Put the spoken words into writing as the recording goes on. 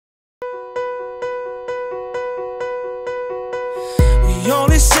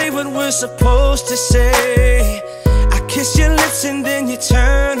only say what we're supposed to say. I kiss your lips and then you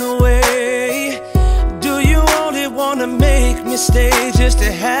turn away. Do you only wanna make me stay just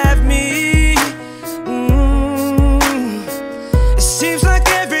to have me? It seems like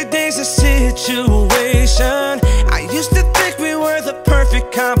every day's a situation. I used to think we were the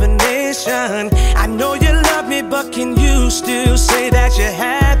perfect combination. I know you love me, but can you still say that you're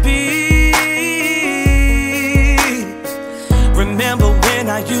happy? Remember when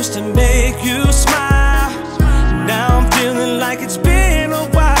I used to make you smile? Now I'm feeling like it's been a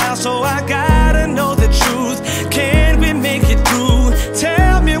while, so I gotta know the truth. Can we make it through?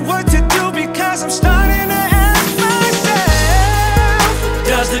 Tell me what to do, because I'm starting to ask myself,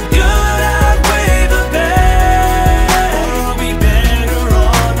 does the good outweigh the bad? Or are we better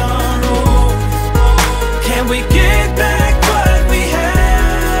on our own? Can we get back what we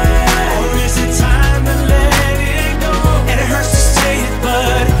had? Or is it time to let it go? And it hurts to say it,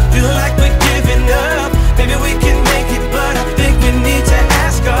 but feel like we're giving up. Maybe we can make it, but I think we need to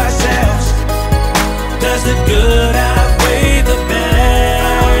ask ourselves, does the good outweigh the bad?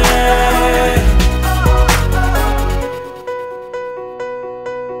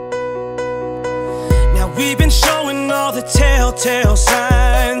 Now we've been showing all the telltale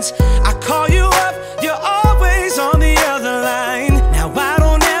signs. I call you up, you're always on the other line. Now I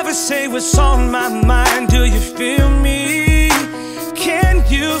don't ever say what's on my mind. Do you feel me? Can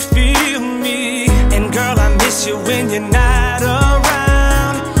you feel me? And girl, I miss you when you're not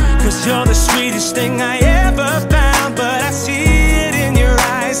around, 'cause you're the sweetest thing I ever found. But I see it in your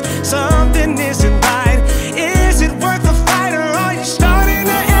eyes, something isn't right. Is it worth the fight, or are you starting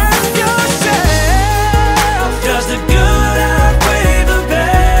to ask yourself, does the good outweigh the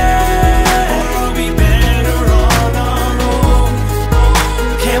bad? Or are we better on our own?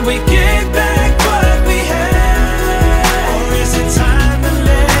 Can we get back what we had? Or is it time to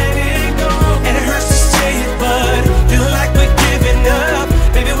let it go? And it hurts to say it, but feel like we're giving up.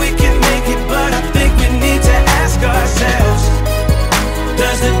 Maybe we can make it, but I think we need to ask ourselves,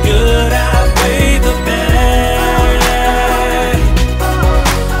 does the good